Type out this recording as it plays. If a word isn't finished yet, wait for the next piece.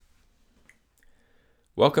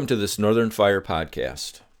Welcome to this Northern Fire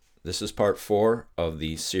podcast. This is part 4 of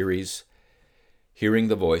the series, Hearing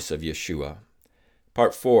the Voice of Yeshua.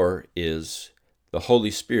 Part 4 is The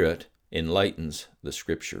Holy Spirit Enlightens the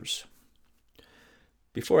Scriptures.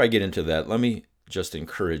 Before I get into that, let me just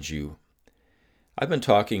encourage you. I've been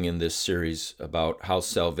talking in this series about how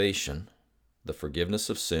salvation, the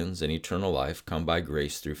forgiveness of sins, and eternal life come by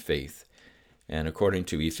grace through faith. And according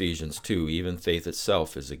to Ephesians 2, even faith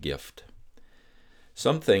itself is a gift.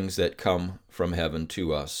 Some things that come from heaven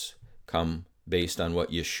to us come based on what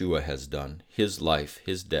Yeshua has done, his life,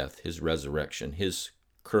 his death, his resurrection, his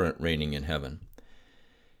current reigning in heaven.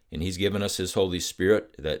 And he's given us his Holy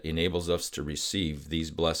Spirit that enables us to receive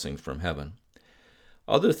these blessings from heaven.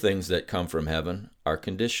 Other things that come from heaven are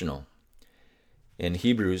conditional. In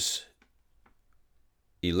Hebrews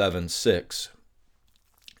 11:6,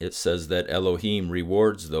 it says that Elohim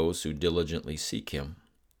rewards those who diligently seek him.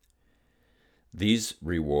 These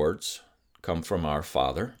rewards come from our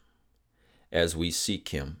Father as we seek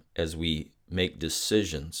him, as we make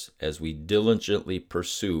decisions, as we diligently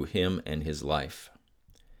pursue him and his life.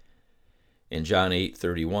 In John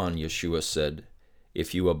 8:31, Yeshua said,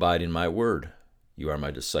 "If you abide in my word, you are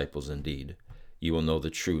my disciples indeed. You will know the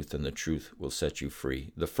truth, and the truth will set you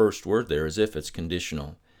free." The first word there is if it's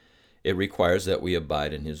conditional. It requires that we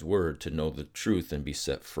abide in his word to know the truth and be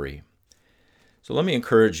set free. So let me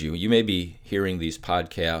encourage you. You may be hearing these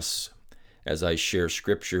podcasts as I share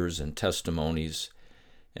scriptures and testimonies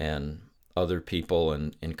and other people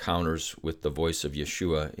and encounters with the voice of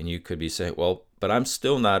Yeshua, and you could be saying, well, but I'm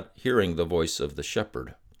still not hearing the voice of the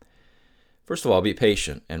shepherd. First of all, be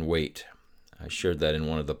patient and wait. I shared that in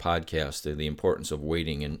one of the podcasts, the importance of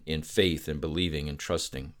waiting in faith and believing and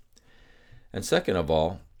trusting. And second of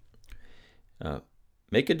all,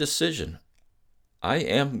 make a decision. I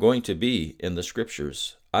am going to be in the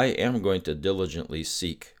Scriptures. I am going to diligently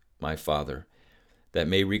seek my Father. That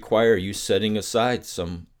may require you setting aside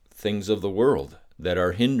some things of the world that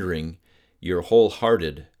are hindering your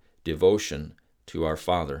wholehearted devotion to our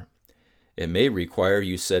Father. It may require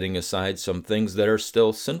you setting aside some things that are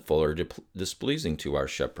still sinful or displeasing to our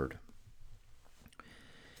Shepherd.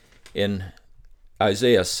 In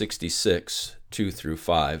Isaiah 66, 2 through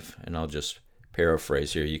 5, and I'll just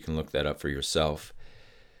paraphrase here, you can look that up for yourself.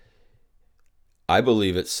 I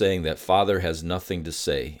believe it's saying that Father has nothing to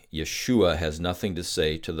say, Yeshua has nothing to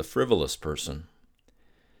say to the frivolous person.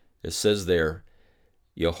 It says there,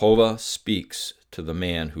 Jehovah speaks to the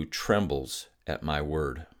man who trembles at my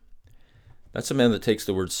word. That's a man that takes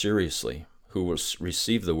the word seriously, who will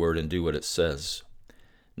receive the word and do what it says.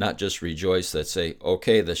 Not just rejoice that say,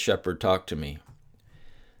 okay, the shepherd talked to me.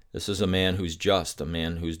 This is a man who's just, a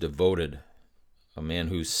man who's devoted, a man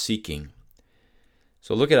who's seeking.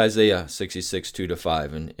 So look at Isaiah 66, 2 to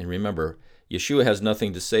 5, and remember, Yeshua has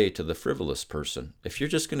nothing to say to the frivolous person. If you're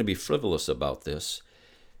just going to be frivolous about this,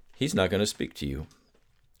 he's not going to speak to you.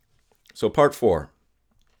 So part 4,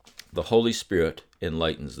 the Holy Spirit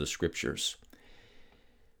enlightens the Scriptures.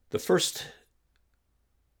 The first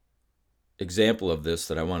example of this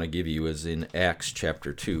that I want to give you is in Acts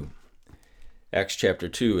chapter 2. Acts chapter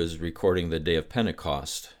 2 is recording the day of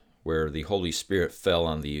Pentecost, where the Holy Spirit fell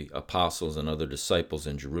on the apostles and other disciples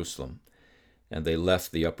in Jerusalem. And they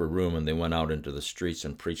left the upper room and they went out into the streets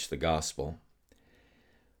and preached the gospel.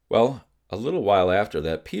 Well, a little while after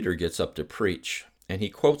that, Peter gets up to preach, and he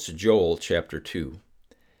quotes Joel chapter 2.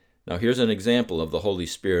 Now here's an example of the Holy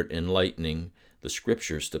Spirit enlightening the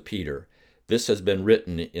Scriptures to Peter. This has been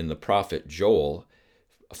written in the prophet Joel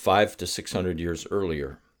 500 to 600 years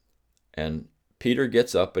earlier. And Peter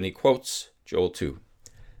gets up and he quotes Joel 2.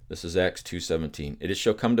 This is Acts 2:17. It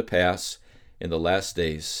shall come to pass in the last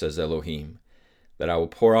days, says Elohim, that I will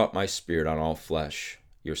pour out my Spirit on all flesh.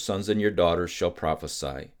 Your sons and your daughters shall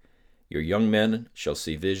prophesy. Your young men shall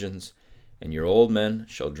see visions, and your old men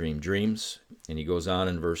shall dream dreams. And he goes on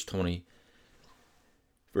in verse 20.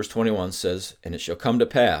 Verse 21 says, and it shall come to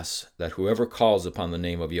pass that whoever calls upon the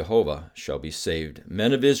name of Jehovah shall be saved.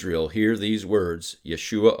 Men of Israel, hear these words,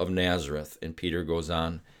 Yeshua of Nazareth. And Peter goes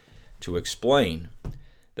on to explain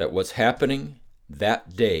that what's happening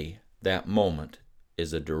that day, that moment,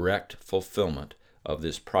 is a direct fulfillment of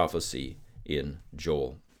this prophecy in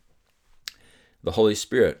Joel. The Holy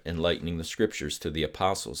Spirit enlightening the Scriptures to the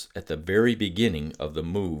apostles at the very beginning of the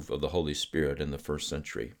move of the Holy Spirit in the first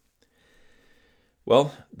century.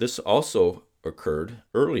 Well, this also occurred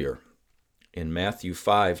earlier in Matthew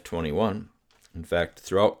 5:21. In fact,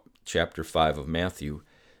 throughout chapter 5 of Matthew,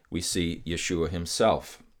 we see Yeshua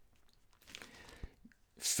himself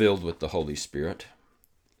filled with the Holy Spirit,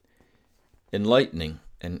 enlightening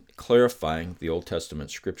and clarifying the Old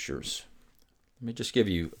Testament Scriptures. Let me just give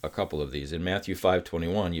you a couple of these. In Matthew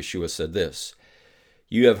 5:21, Yeshua said this,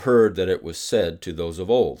 "You have heard that it was said to those of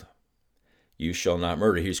old, 'You shall not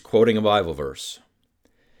murder.'" He's quoting a Bible verse.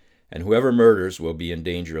 "And whoever murders will be in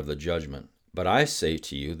danger of the judgment. But I say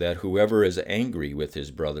to you that whoever is angry with his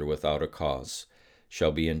brother without a cause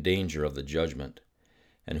shall be in danger of the judgment.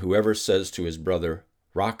 And whoever says to his brother,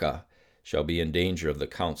 'Raca,' shall be in danger of the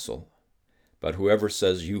council. But whoever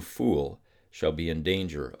says, 'You fool,' shall be in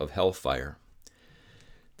danger of hellfire."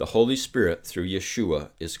 The Holy Spirit, through Yeshua,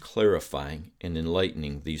 is clarifying and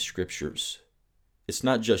enlightening these scriptures. It's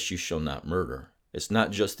not just "you shall not murder." It's not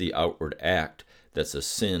just the outward act that's a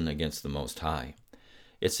sin against the Most High.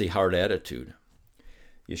 It's a heart attitude.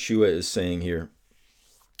 Yeshua is saying here,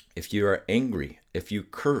 if you are angry, if you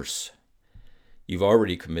curse, you've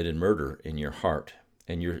already committed murder in your heart,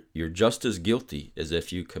 and you're just as guilty as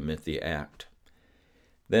if you commit the act.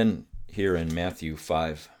 Then here in Matthew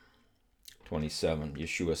 5:27,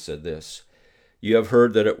 Yeshua said this, "You have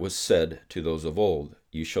heard that it was said to those of old,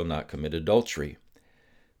 'You shall not commit adultery.'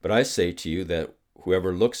 But I say to you that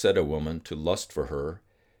whoever looks at a woman to lust for her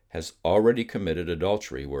has already committed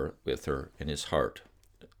adultery with her in his heart."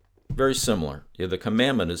 Very similar. The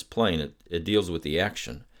commandment is plain. It deals with the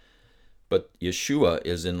action. But Yeshua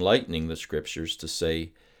is enlightening the scriptures to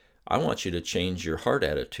say, I want you to change your heart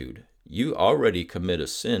attitude. You already commit a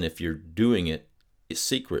sin if you're doing it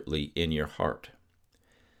secretly in your heart.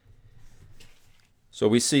 So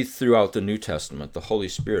we see throughout the New Testament the Holy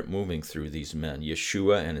Spirit moving through these men,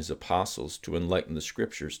 Yeshua and his apostles, to enlighten the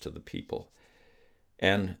scriptures to the people.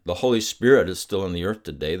 And the Holy Spirit is still in the earth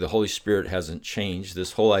today. The Holy Spirit hasn't changed.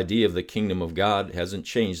 This whole idea of the kingdom of God hasn't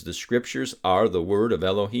changed. The scriptures are the word of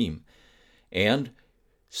Elohim. And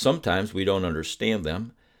sometimes we don't understand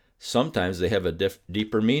them. Sometimes they have a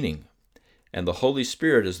deeper meaning. And the Holy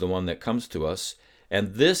Spirit is the one that comes to us.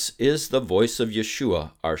 And this is the voice of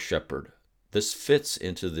Yeshua, our shepherd. This fits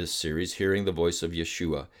into this series, hearing the voice of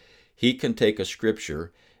Yeshua. He can take a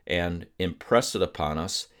scripture and impress it upon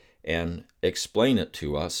us and explain it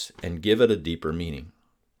to us and give it a deeper meaning.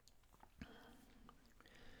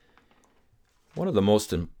 One of the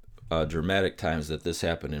most dramatic times that this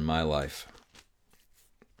happened in my life,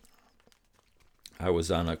 I was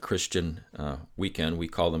on a Christian weekend. We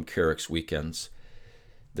call them Carrick's weekends.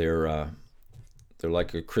 They're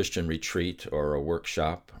like a Christian retreat or a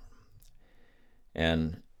workshop.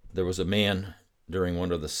 And there was a man during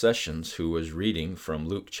one of the sessions who was reading from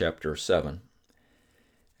Luke chapter 7.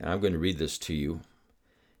 And I'm going to read this to you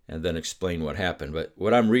and then explain what happened. But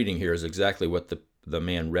what I'm reading here is exactly what the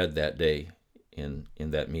man read that day in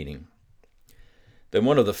that meeting. Then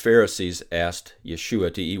one of the Pharisees asked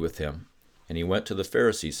Yeshua to eat with him. And he went to the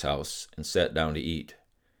Pharisee's house and sat down to eat.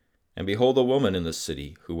 And behold, a woman in the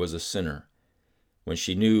city who was a sinner, when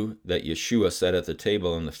she knew that Yeshua sat at the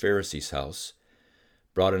table in the Pharisee's house,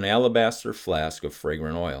 brought an alabaster flask of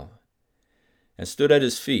fragrant oil, and stood at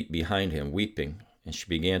his feet behind him, weeping. And she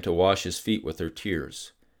began to wash his feet with her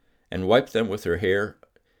tears, and wiped them with her hair.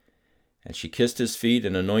 And she kissed his feet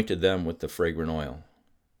and anointed them with the fragrant oil.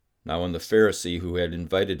 Now when the Pharisee who had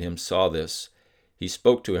invited him saw this, he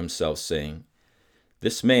spoke to himself, saying,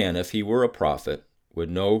 "This man, if he were a prophet,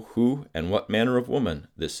 would know who and what manner of woman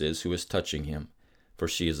this is who is touching him, for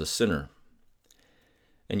she is a sinner."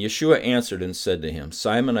 And Yeshua answered and said to him,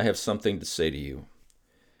 "Simon, I have something to say to you."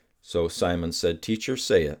 So Simon said, "Teacher,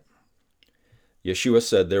 say it." Yeshua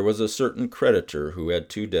said, "There was a certain creditor who had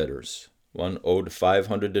 2 debtors. One owed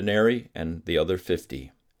 500 denarii and the other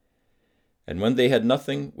 50. And when they had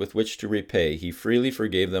nothing with which to repay, he freely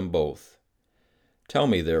forgave them both. Tell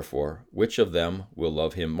me, therefore, which of them will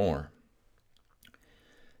love him more?"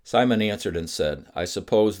 Simon answered and said, "I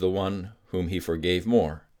suppose the one whom he forgave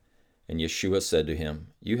more." And Yeshua said to him,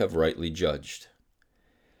 "You have rightly judged."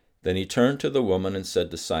 Then he turned to the woman and said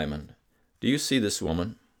to Simon, "Do you see this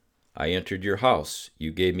woman? I entered your house.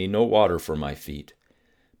 You gave me no water for my feet,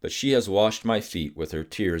 but she has washed my feet with her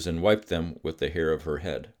tears and wiped them with the hair of her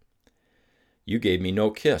head. You gave me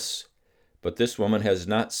no kiss, but this woman has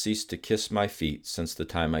not ceased to kiss my feet since the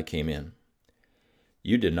time I came in.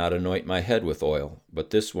 You did not anoint my head with oil, but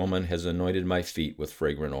this woman has anointed my feet with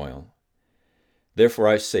fragrant oil. Therefore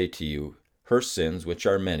I say to you, her sins, which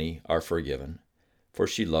are many, are forgiven, for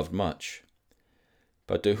she loved much.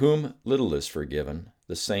 But to whom little is forgiven,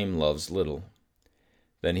 the same loves little."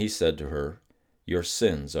 Then he said to her, "Your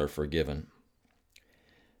sins are forgiven."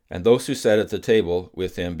 And those who sat at the table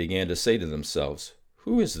with him began to say to themselves,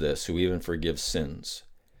 "Who is this who even forgives sins?"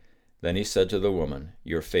 Then he said to the woman,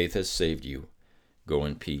 "Your faith has saved you. Go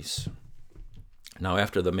in peace." Now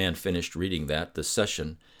after the man finished reading that, the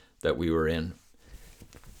session that we were in,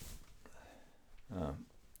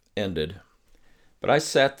 ended. But I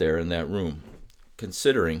sat there in that room,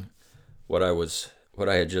 considering what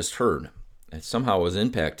I had just heard. It somehow was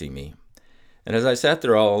impacting me. And as I sat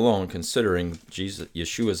there all alone, considering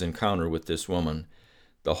Yeshua's encounter with this woman,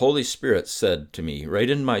 the Holy Spirit said to me, right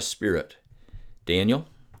in my spirit, Daniel,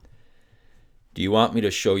 do you want me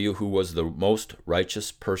to show you who was the most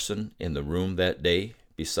righteous person in the room that day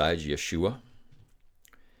besides Yeshua?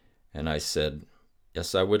 And I said,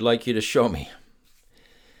 yes, I would like you to show me.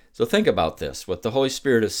 So think about this. What the Holy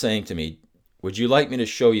Spirit is saying to me, would you like me to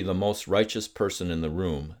show you the most righteous person in the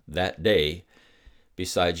room that day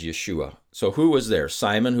besides Yeshua? So who was there?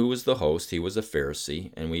 Simon, who was the host, he was a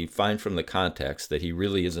Pharisee, and we find from the context that he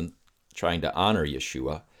really isn't trying to honor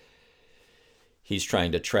Yeshua. He's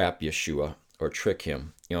trying to trap Yeshua or trick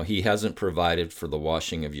him. He hasn't provided for the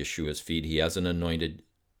washing of Yeshua's feet. He hasn't anointed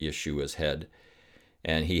Yeshua's head,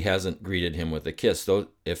 and he hasn't greeted him with a kiss. Though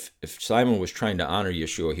if Simon was trying to honor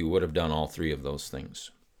Yeshua, he would have done all three of those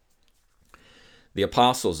things. The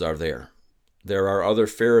apostles are there. There are other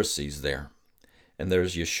Pharisees there. And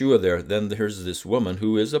there's Yeshua there. Then there's this woman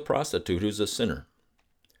who is a prostitute, who's a sinner.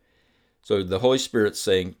 So the Holy Spirit's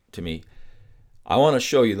saying to me, I want to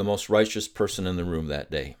show you the most righteous person in the room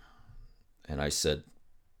that day. And I said,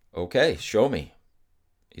 okay, show me.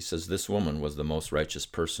 He says, this woman was the most righteous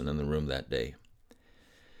person in the room that day.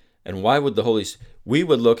 And why would we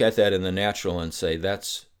would look at that in the natural and say,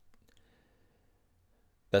 that's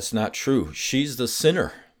not true. She's the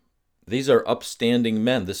sinner. These are upstanding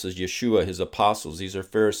men. This is Yeshua, his apostles. These are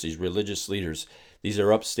Pharisees, religious leaders. These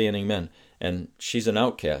are upstanding men. And she's an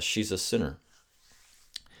outcast. She's a sinner.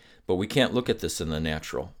 But we can't look at this in the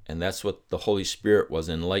natural. And that's what the Holy Spirit was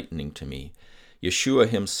enlightening to me. Yeshua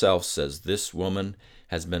himself says, this woman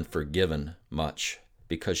has been forgiven much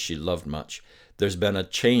because she loved much. There's been a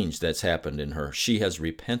change that's happened in her. She has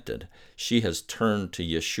repented. She has turned to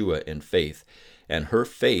Yeshua in faith. And her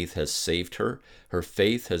faith has saved her. Her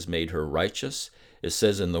faith has made her righteous. It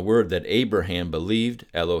says in the word that Abraham believed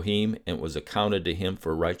Elohim and was accounted to him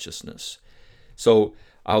for righteousness. So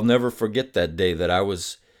I'll never forget that day that I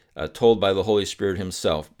was told by the Holy Spirit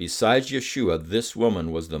himself, besides Yeshua, this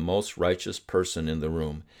woman was the most righteous person in the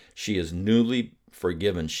room. She is newly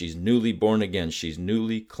forgiven. She's newly born again. She's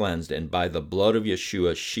newly cleansed. And by the blood of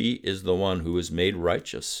Yeshua, she is the one who is made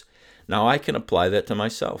righteous. Now I can apply that to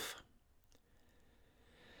myself.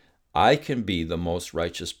 I can be the most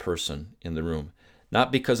righteous person in the room, not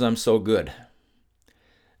because I'm so good,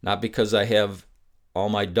 not because I have all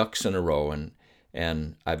my ducks in a row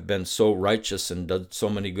and I've been so righteous and done so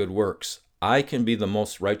many good works. I can be the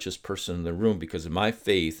most righteous person in the room because of my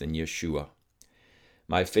faith in Yeshua.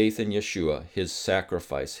 My faith in Yeshua, his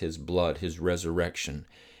sacrifice, his blood, his resurrection.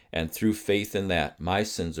 And through faith in that, my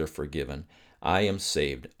sins are forgiven. I am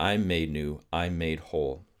saved. I'm made new. I'm made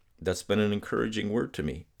whole. That's been an encouraging word to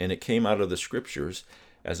me, and it came out of the Scriptures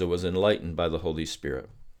as it was enlightened by the Holy Spirit.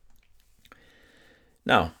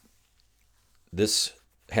 Now, this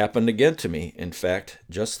happened again to me, in fact,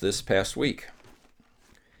 just this past week.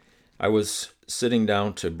 I was sitting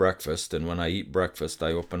down to breakfast, and when I eat breakfast,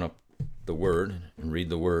 I open up the Word and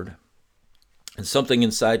read the Word, and something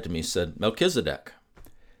inside to me said, Melchizedek.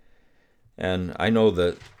 And I know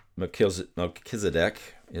that Melchizedek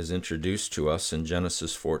is introduced to us in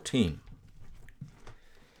Genesis 14.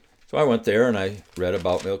 So I went there and I read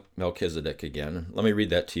about Melchizedek again. Let me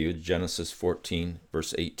read that to you, Genesis 14,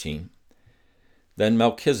 verse 18. Then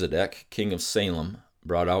Melchizedek, king of Salem,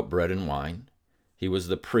 brought out bread and wine. He was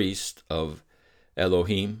the priest of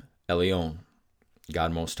Elohim Elyon,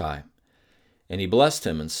 God Most High. And he blessed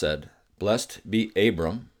him and said, Blessed be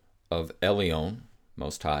Abram of Elyon,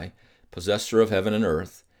 Most High, possessor of heaven and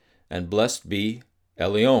earth, and blessed be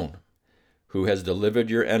Elyon, who has delivered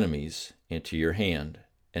your enemies into your hand.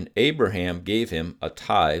 And Abraham gave him a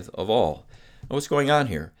tithe of all. Now, what's going on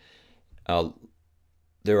here?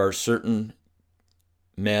 There are certain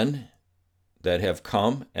men that have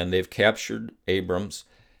come and they've captured Abram's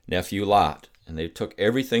nephew Lot, and they took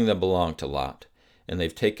everything that belonged to Lot, and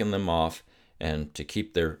they've taken them off and to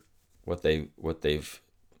keep their what they've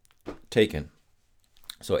taken.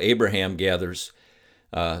 So Abraham gathers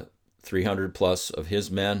 300 plus of his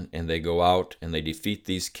men, and they go out and they defeat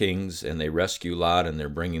these kings and they rescue Lot, and they're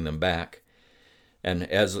bringing them back. And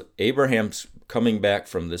as Abraham's coming back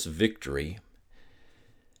from this victory,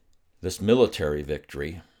 this military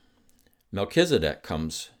victory, Melchizedek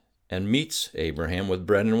comes and meets Abraham with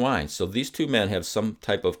bread and wine. So these two men have some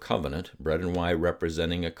type of covenant, bread and wine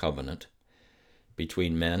representing a covenant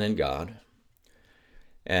between man and God.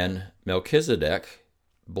 And Melchizedek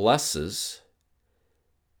blesses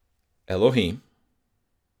Elohim,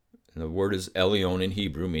 And the word is Elyon in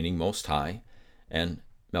Hebrew, meaning Most High. And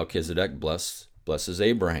Melchizedek blesses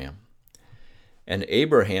Abraham. And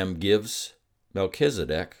Abraham gives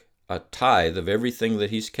Melchizedek a tithe of everything that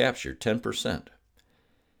he's captured, 10%.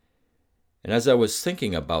 And as I was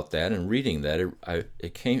thinking about that and reading that, I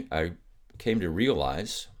came to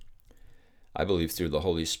realize, I believe through the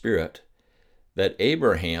Holy Spirit, that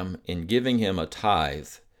Abraham, in giving him a tithe,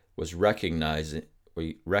 was recognizing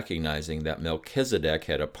that Melchizedek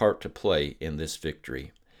had a part to play in this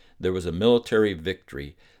victory. There was a military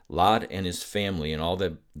victory. Lot and his family and all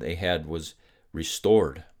that they had was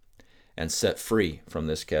restored and set free from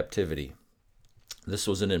this captivity. This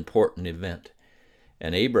was an important event.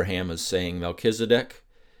 And Abraham is saying, Melchizedek,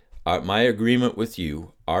 my agreement with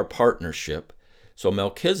you, our partnership. So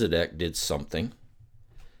Melchizedek did something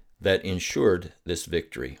that ensured this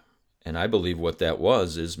victory. And I believe what that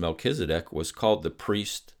was is Melchizedek was called the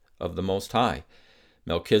priest of the Most High.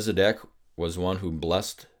 Melchizedek was one who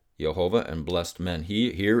blessed Jehovah and blessed men.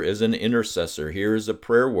 Here is an intercessor. Here is a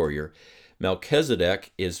prayer warrior.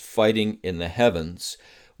 Melchizedek is fighting in the heavens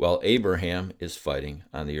while Abraham is fighting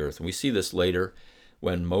on the earth. And we see this later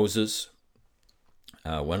when Moses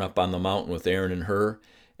went up on the mountain with Aaron and Hur,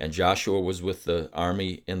 and Joshua was with the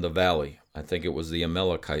army in the valley. I think it was the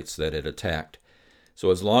Amalekites that had attacked. So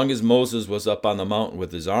as long as Moses was up on the mountain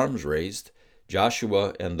with his arms raised,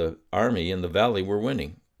 Joshua and the army in the valley were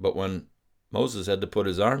winning. But when Moses had to put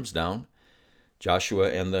his arms down, Joshua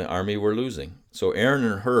and the army were losing. So Aaron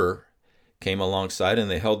and Hur came alongside and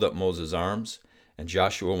they held up Moses' arms, and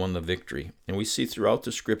Joshua won the victory. And we see throughout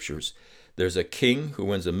the scriptures, there's a king who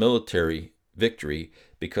wins a military victory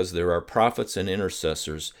because there are prophets and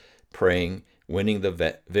intercessors praying, winning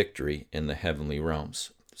the victory in the heavenly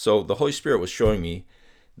realms. So the Holy Spirit was showing me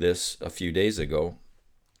this a few days ago.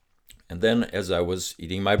 And then as I was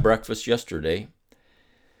eating my breakfast yesterday,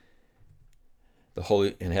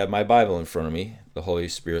 and had my Bible in front of me, the Holy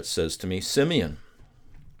Spirit says to me, Simeon.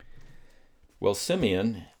 Well,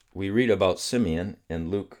 Simeon, we read about Simeon in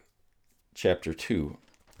Luke chapter 2.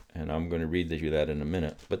 And I'm going to read you that in a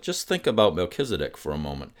minute. But just think about Melchizedek for a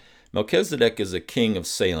moment. Melchizedek is a king of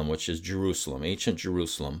Salem, which is Jerusalem, ancient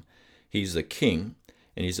Jerusalem. He's a king,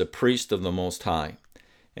 and he's a priest of the Most High.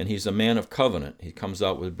 And he's a man of covenant. He comes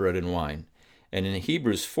out with bread and wine. And in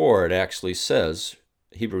Hebrews 4, it actually says,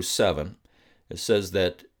 Hebrews 7, it says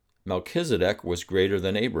that Melchizedek was greater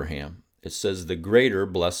than Abraham. It says the greater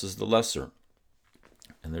blesses the lesser.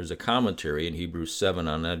 And there's a commentary in Hebrews 7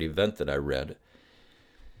 on that event that I read.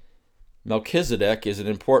 Melchizedek is an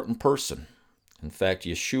important person. In fact,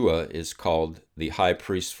 Yeshua is called the high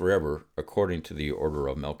priest forever, according to the order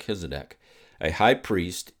of Melchizedek. A high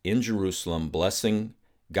priest in Jerusalem blessing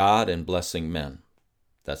God and blessing men.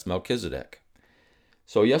 That's Melchizedek.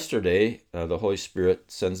 So yesterday, the Holy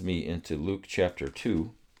Spirit sends me into Luke chapter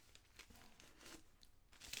 2.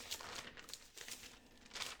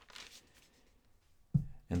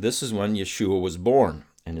 And this is when Yeshua was born,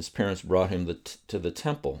 and his parents brought him to the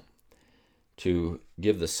temple to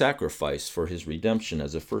give the sacrifice for his redemption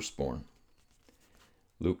as a firstborn.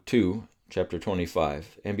 Luke 2, chapter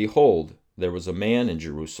 25. And behold, there was a man in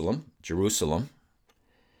Jerusalem,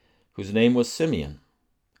 whose name was Simeon.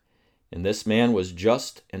 And this man was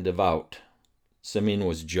just and devout. Simeon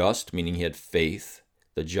was just, meaning he had faith.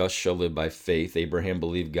 The just shall live by faith. Abraham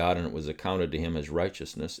believed God, and it was accounted to him as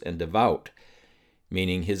righteousness. And devout,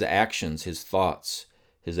 meaning his actions, his thoughts,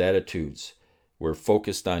 his attitudes were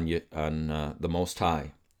focused on the Most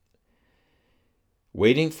High.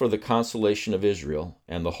 Waiting for the consolation of Israel,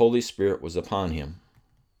 and the Holy Spirit was upon him.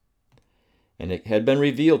 And it had been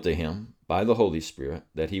revealed to him by the Holy Spirit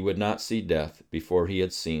that he would not see death before he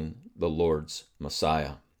had seen the Lord's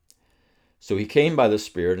Messiah. So he came by the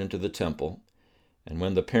Spirit into the temple, and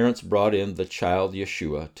when the parents brought in the child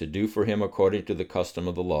Yeshua to do for him according to the custom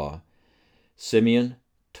of the law, Simeon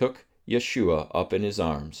took Yeshua up in his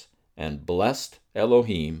arms, and blessed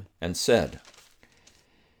Elohim, and said,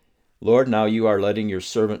 Lord, now you are letting your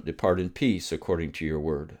servant depart in peace according to your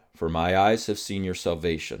word. For my eyes have seen your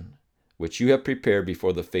salvation, which you have prepared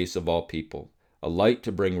before the face of all people, a light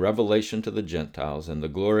to bring revelation to the Gentiles, and the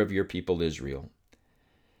glory of your people Israel.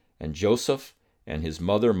 And Joseph and his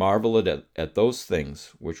mother marveled at those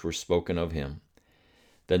things which were spoken of him.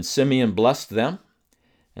 Then Simeon blessed them,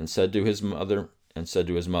 and said to his mother,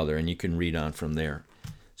 and you can read on from there.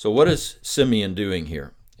 So what is Simeon doing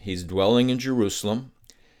here? He's dwelling in Jerusalem.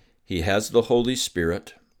 He has the Holy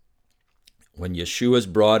Spirit. When Yeshua is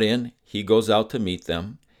brought in, he goes out to meet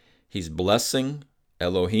them. He's blessing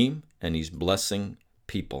Elohim, and he's blessing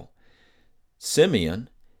people. Simeon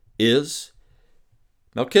is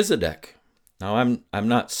Melchizedek. Now, I'm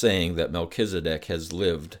not saying that Melchizedek has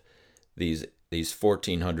lived these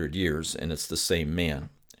 1400 years and it's the same man,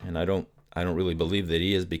 and I don't really believe that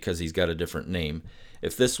he is, because he's got a different name.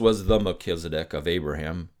 If this was the Melchizedek of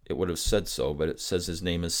Abraham, it would have said so, but it says his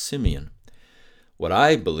name is Simeon. What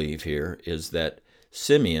I believe here is that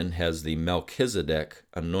Simeon has the Melchizedek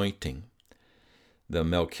anointing, the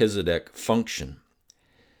Melchizedek function.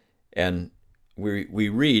 And we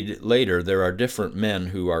read later there are different men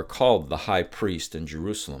who are called the high priest in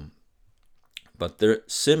Jerusalem. But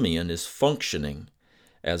Simeon is functioning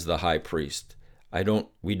as the high priest.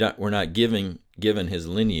 We're not given his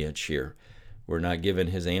lineage here. We're not given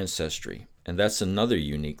his ancestry. And that's another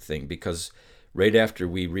unique thing, because right after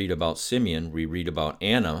we read about Simeon, we read about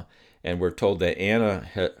Anna, and we're told that Anna,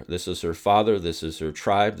 this is her father, this is her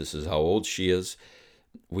tribe, this is how old she is.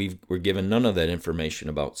 We're given none of that information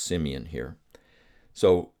about Simeon here.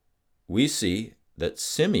 So we see that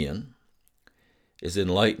Simeon is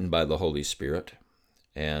enlightened by the Holy Spirit,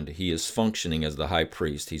 and he is functioning as the high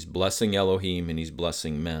priest. He's blessing Elohim and he's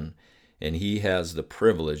blessing men, and he has the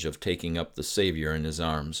privilege of taking up the Savior in his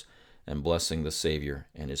arms and blessing the Savior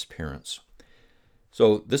and his parents.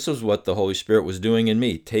 So this is what the Holy Spirit was doing in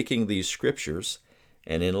me, taking these scriptures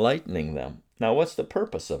and enlightening them. Now, what's the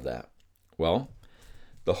purpose of that? Well,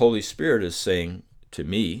 the Holy Spirit is saying to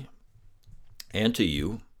me and to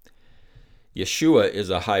you, Yeshua is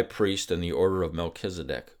a high priest in the order of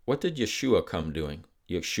Melchizedek. What did Yeshua come doing?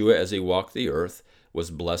 Yeshua, as he walked the earth,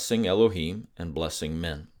 was blessing Elohim and blessing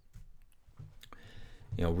men.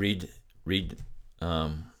 Read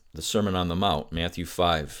the Sermon on the Mount, Matthew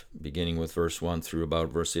 5, beginning with verse 1 through about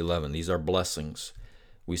verse 11. These are blessings.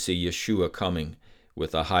 We see Yeshua coming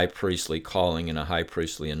with a high priestly calling and a high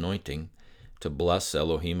priestly anointing to bless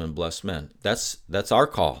Elohim and bless men. That's our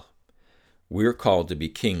call. We're called to be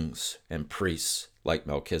kings and priests like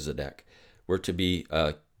Melchizedek. We're to be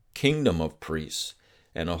a kingdom of priests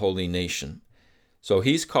and a holy nation. So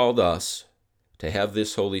he's called us to have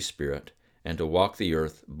this Holy Spirit and to walk the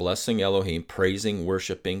earth, blessing Elohim, praising,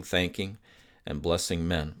 worshiping, thanking, and blessing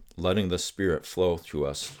men, letting the Spirit flow through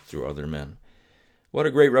us through other men. What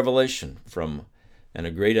a great revelation and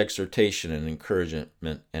a great exhortation and encouragement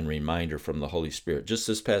and reminder from the Holy Spirit. Just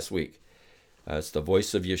this past week, it's the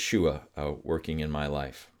voice of Yeshua working in my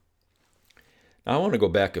life. Now, I want to go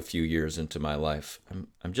back a few years into my life.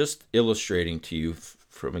 I'm just illustrating to you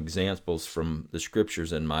from examples from the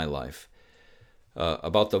scriptures in my life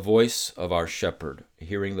about the voice of our shepherd,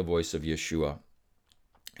 hearing the voice of Yeshua,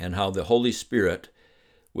 and how the Holy Spirit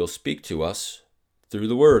will speak to us through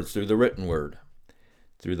the Word, through the written Word,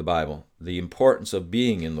 through the Bible. The importance of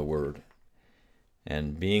being in the Word,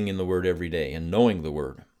 and being in the Word every day, and knowing the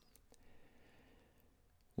Word.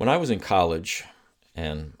 When I was in college,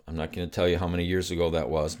 and I'm not going to tell you how many years ago that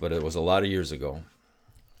was, but it was a lot of years ago,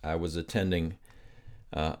 I was attending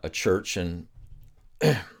a church and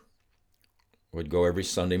would go every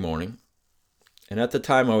Sunday morning. And at the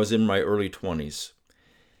time, I was in my early 20s.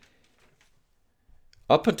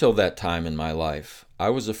 Up until that time in my life, I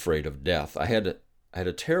was afraid of death. I had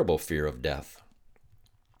a terrible fear of death.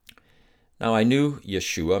 Now, I knew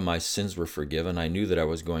Yeshua, my sins were forgiven. I knew that I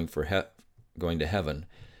was going to heaven.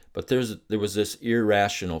 But there was this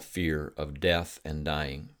irrational fear of death and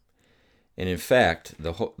dying. And in fact,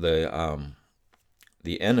 the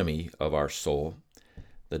enemy of our soul,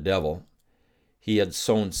 the devil, he had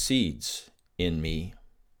sown seeds in me,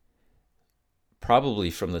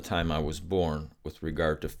 probably from the time I was born, with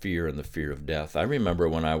regard to fear and the fear of death. I remember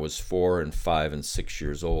when I was 4 and 5 and 6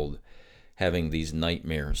 years old, having these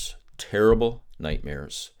nightmares, terrible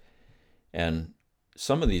nightmares. And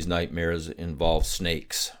some of these nightmares involve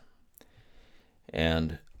snakes.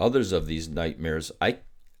 And others of these nightmares,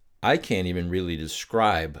 I can't even really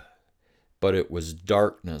describe, but it was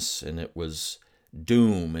darkness, and it was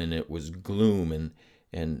doom, and it was gloom,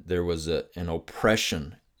 and there was an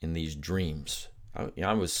oppression in these dreams.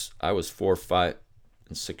 I was 4, 5,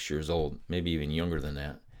 and 6 years old, maybe even younger than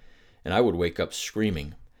that, and I would wake up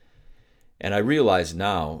screaming. And I realize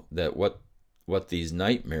now that what these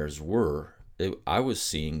nightmares were, I was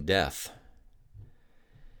seeing death.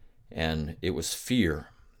 And it was fear.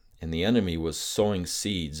 And the enemy was sowing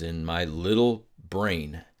seeds in my little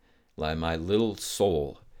brain, like my little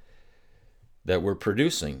soul, that were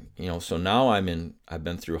producing. So now I've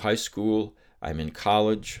been through high school, I'm in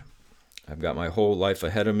college, I've got my whole life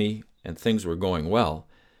ahead of me, and things were going well.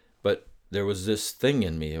 But there was this thing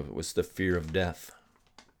in me, it was the fear of death.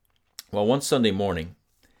 Well, one Sunday morning,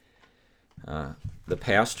 the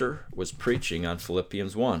pastor was preaching on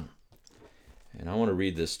Philippians 1. And I want to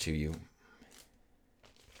read this to you.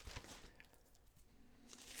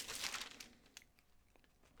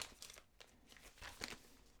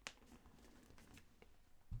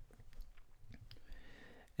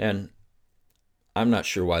 And I'm not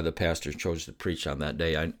sure why the pastor chose to preach on that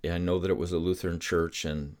day. I know that it was a Lutheran church,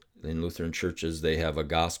 and in Lutheran churches they have a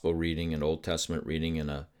gospel reading, an Old Testament reading, and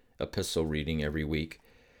a epistle reading every week.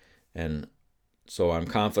 And so I'm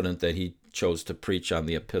confident that he chose to preach on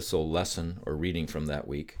the epistle lesson or reading from that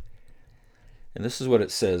week. And this is what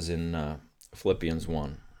it says in Philippians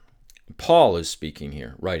 1. Paul is speaking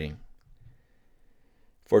here, writing,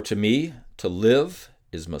 "For to me, to live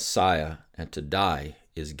is Messiah, and to die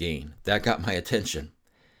is gain." That got my attention.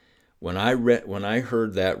 When I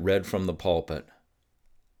heard that read from the pulpit,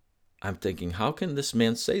 I'm thinking, how can this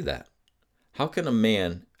man say that? How can a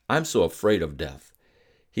man, I'm so afraid of death.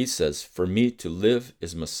 He says, "For me to live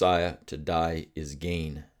is Messiah, to die is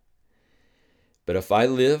gain. But if I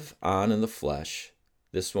live on in the flesh,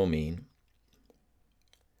 this will mean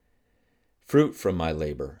fruit from my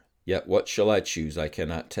labor. Yet what shall I choose, I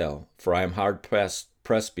cannot tell. For I am hard pressed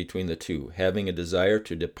between the two, having a desire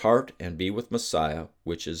to depart and be with Messiah,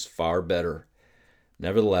 which is far better.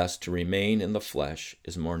 Nevertheless, to remain in the flesh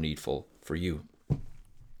is more needful for you."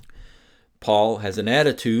 Paul has an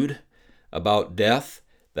attitude about death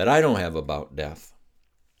that I don't have about death.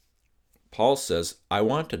 Paul says, I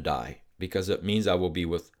want to die because it means I will be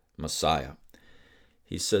with Messiah.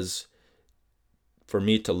 He says, for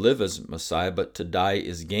me to live is Messiah, but to die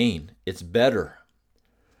is gain. It's better.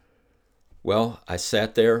 Well, I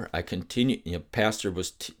sat there, I continued, Pastor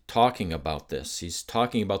was talking about this. He's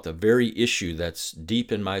talking about the very issue that's deep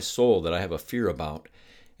in my soul that I have a fear about.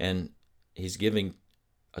 And he's giving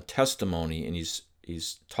a testimony, and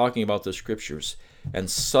he's talking about the scriptures. And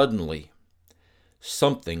suddenly,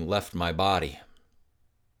 something left my body.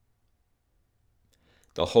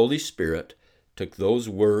 The Holy Spirit took those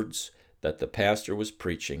words that the pastor was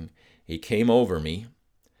preaching. He came over me,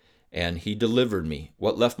 and he delivered me.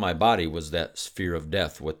 What left my body was that fear of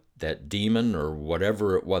death, what that demon or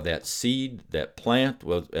whatever it was, that seed, that plant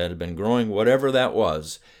that had been growing, whatever that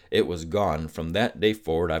was, it was gone. From that day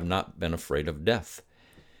forward, I've not been afraid of death.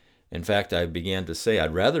 In fact, I began to say,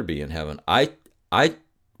 I'd rather be in heaven. I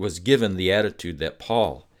was given the attitude that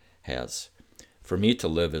Paul has. For me to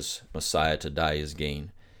live is Messiah, to die is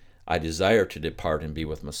gain. I desire to depart and be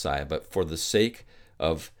with Messiah, but for the sake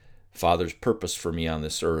of Father's purpose for me on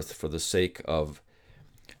this earth, for the sake of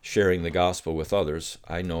sharing the gospel with others,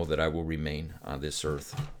 I know that I will remain on this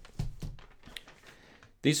earth.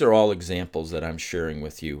 These are all examples that I'm sharing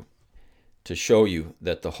with you to show you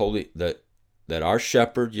that that our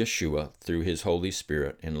shepherd Yeshua, through his Holy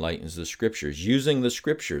Spirit, enlightens the scriptures. Using the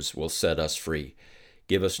scriptures will set us free,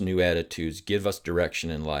 give us new attitudes, give us direction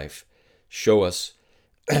in life, show us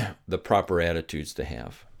the proper attitudes to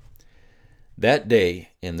have. That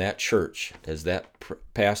day in that church, as that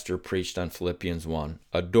pastor preached on Philippians 1,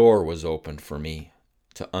 a door was opened for me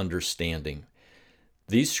to understanding.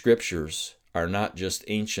 These scriptures are not just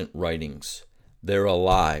ancient writings. They're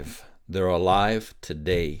alive. They're alive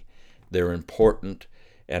today. They're important,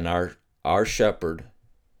 and our shepherd,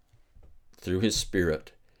 through his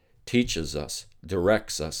Spirit, teaches us,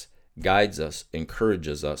 directs us, guides us,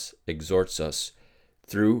 encourages us, exhorts us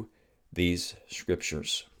through these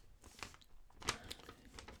scriptures.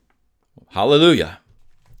 Hallelujah.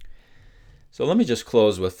 So let me just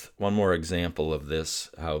close with one more example of this,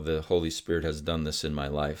 how the Holy Spirit has done this in my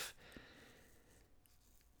life.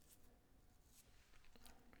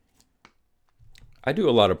 I do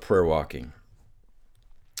a lot of prayer walking.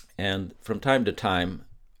 And from time to time,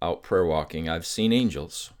 out prayer walking, I've seen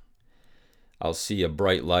angels. I'll see a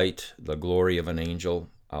bright light, the glory of an angel.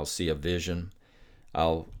 I'll see a vision.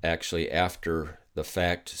 I'll actually, after the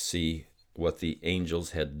fact, see what the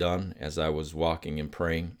angels had done as I was walking and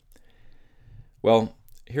praying. Well,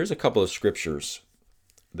 here's a couple of scriptures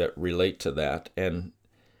that relate to that. And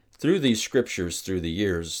through these scriptures, through the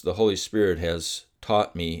years, the Holy Spirit has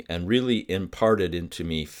taught me and really imparted into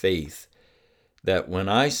me faith that when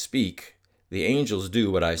I speak, the angels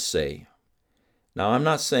do what I say. Now, I'm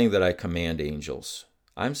not saying that I command angels.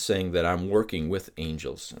 I'm saying that I'm working with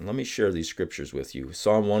angels. And let me share these scriptures with you.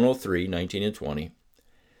 Psalm 103, 19 and 20.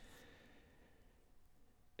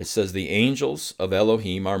 It says, "The angels of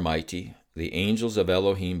Elohim are mighty. The angels of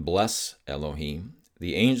Elohim bless Elohim.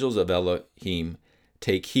 The angels of Elohim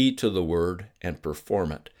take heed to the word and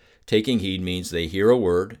perform it." Taking heed means they hear a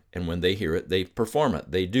word, and when they hear it, they perform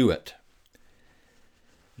it. They do it.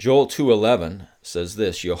 Joel 2:11 says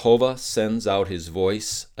this, "Jehovah sends out his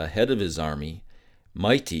voice ahead of his army.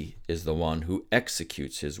 Mighty is the one who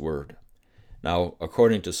executes his word." Now,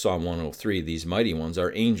 according to Psalm 103, these mighty ones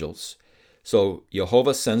are angels. So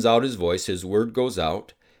Jehovah sends out his voice, his word goes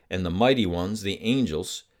out, and the mighty ones, the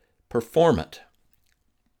angels, perform it.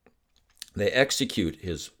 They execute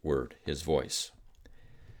his word, his voice.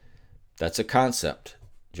 That's a concept.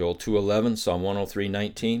 Joel 2:11, Psalm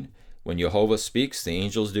 103:19. When Jehovah speaks, the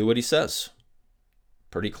angels do what he says.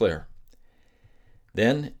 Pretty clear.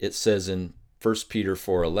 Then it says in 1 Peter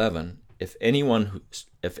 4:11, if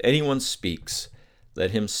anyone speaks,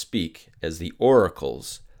 let him speak as the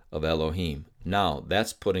oracles of Elohim. Now,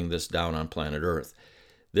 that's putting this down on planet Earth.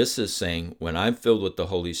 This is saying when I'm filled with the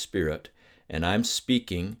Holy Spirit and I'm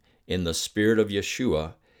speaking in the Spirit of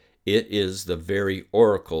Yeshua, it is the very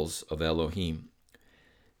oracles of Elohim.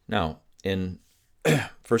 Now, in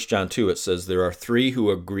 1 John 2, it says, there are three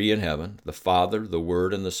who agree in heaven, the Father, the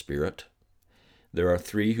Word, and the Spirit. There are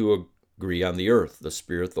three who agree on the earth, the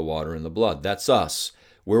Spirit, the water, and the blood. That's us.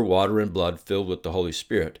 We're water and blood filled with the Holy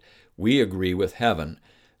Spirit. We agree with heaven.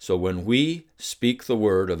 So when we speak the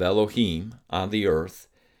word of Elohim on the earth,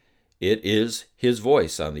 it is his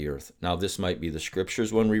voice on the earth. Now, this might be the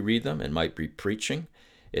scriptures when we read them. It might be preaching.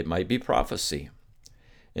 It might be prophecy.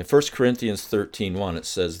 In 1 Corinthians 13:1, it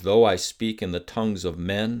says, though I speak in the tongues of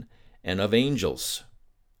men and of angels.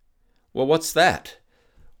 Well, what's that?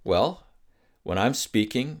 Well, when I'm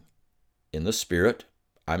speaking in the Spirit,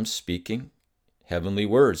 I'm speaking heavenly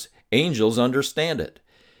words. Angels understand it.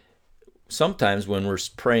 Sometimes when we're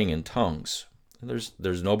praying in tongues,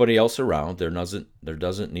 there's nobody else around. There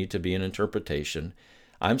doesn't need to be an interpretation.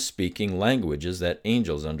 I'm speaking languages that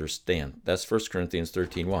angels understand. That's 1 Corinthians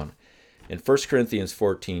 13:1. In 1 Corinthians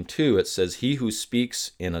 14:2, it says, he who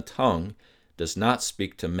speaks in a tongue does not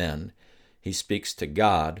speak to men. He speaks to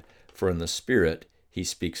God, for in the Spirit he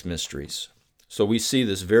speaks mysteries. So we see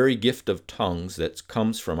this very gift of tongues that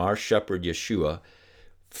comes from our shepherd Yeshua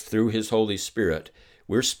through his Holy Spirit.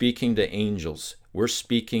 We're speaking to angels. We're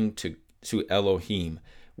speaking to Elohim.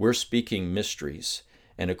 We're speaking mysteries.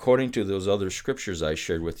 And according to those other scriptures I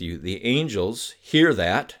shared with you, the angels hear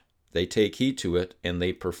that, they take heed to it, and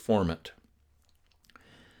they perform it.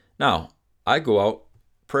 Now, I go out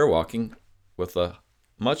prayer walking with a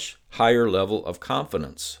much higher level of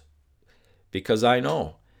confidence because I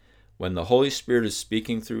know when the Holy Spirit is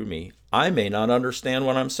speaking through me, I may not understand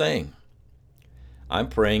what I'm saying. I'm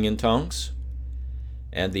praying in tongues,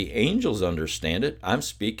 and the angels understand it. I'm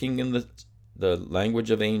speaking in the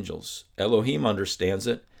language of angels. Elohim understands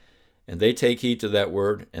it, and they take heed to that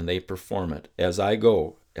word, and they perform it. As I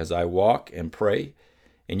go, as I walk and pray,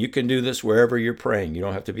 and you can do this wherever you're praying. You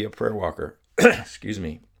don't have to be a prayer walker. Excuse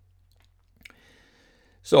me.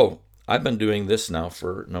 So, I've been doing this now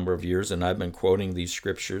for a number of years, and I've been quoting these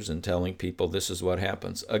scriptures and telling people this is what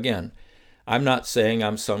happens. Again, I'm not saying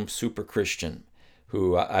I'm some super Christian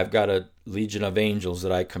who I've got a legion of angels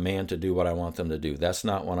that I command to do what I want them to do. That's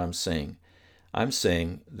not what I'm saying. I'm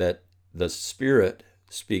saying that the Spirit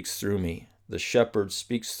speaks through me. The shepherd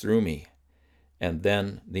speaks through me. And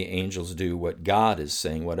then the angels do what God is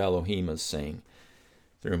saying, what Elohim is saying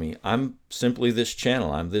through me. I'm simply this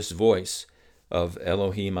channel. I'm this voice of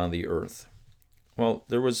Elohim on the earth. Well,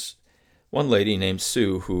 there was one lady named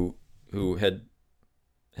Sue who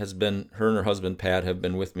has been, her and her husband Pat have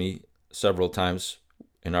been with me several times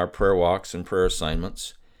in our prayer walks and prayer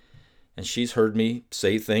assignments. And she's heard me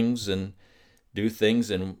say things and do things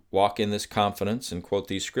and walk in this confidence and quote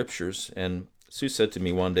these scriptures. And Sue said to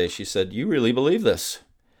me one day, she said, you really believe this?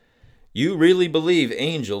 You really believe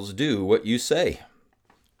angels do what you say?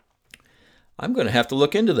 I'm going to have to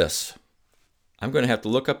look into this. I'm going to have to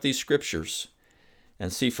look up these scriptures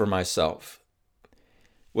and see for myself.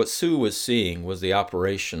 What Sue was seeing was the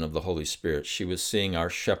operation of the Holy Spirit. She was seeing our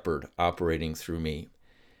shepherd operating through me.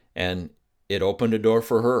 And it opened a door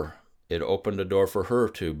for her. It opened a door for her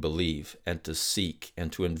to believe and to seek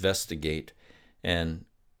and to investigate. And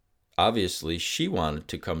obviously, she wanted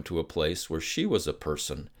to come to a place where she was a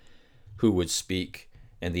person who would speak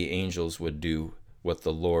and the angels would do what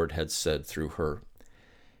the Lord had said through her.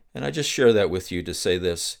 And I just share that with you to say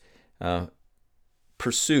this.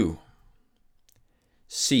 Pursue,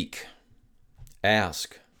 seek,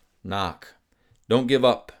 ask, knock. Don't give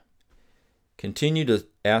up. Continue to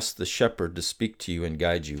ask the shepherd to speak to you and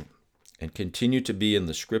guide you. And continue to be in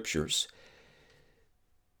the scriptures.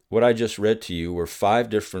 What I just read to you were 5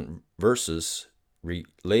 different verses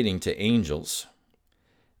relating to angels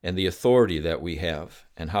and the authority that we have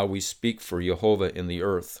and how we speak for Jehovah in the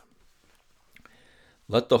earth.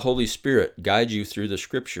 Let the Holy Spirit guide you through the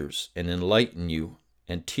scriptures and enlighten you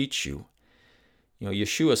and teach you. You know,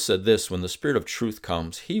 Yeshua said this, when the Spirit of truth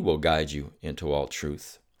comes, he will guide you into all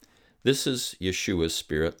truth. This is Yeshua's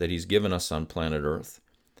Spirit that he's given us on planet Earth.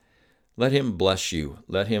 Let him bless you.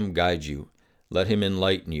 Let him guide you. Let him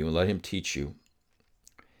enlighten you. Let him teach you.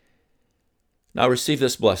 Now receive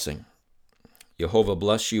this blessing. Jehovah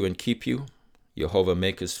bless you and keep you. Jehovah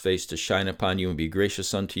make his face to shine upon you and be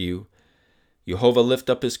gracious unto you. Jehovah lift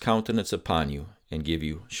up his countenance upon you and give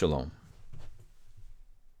you shalom.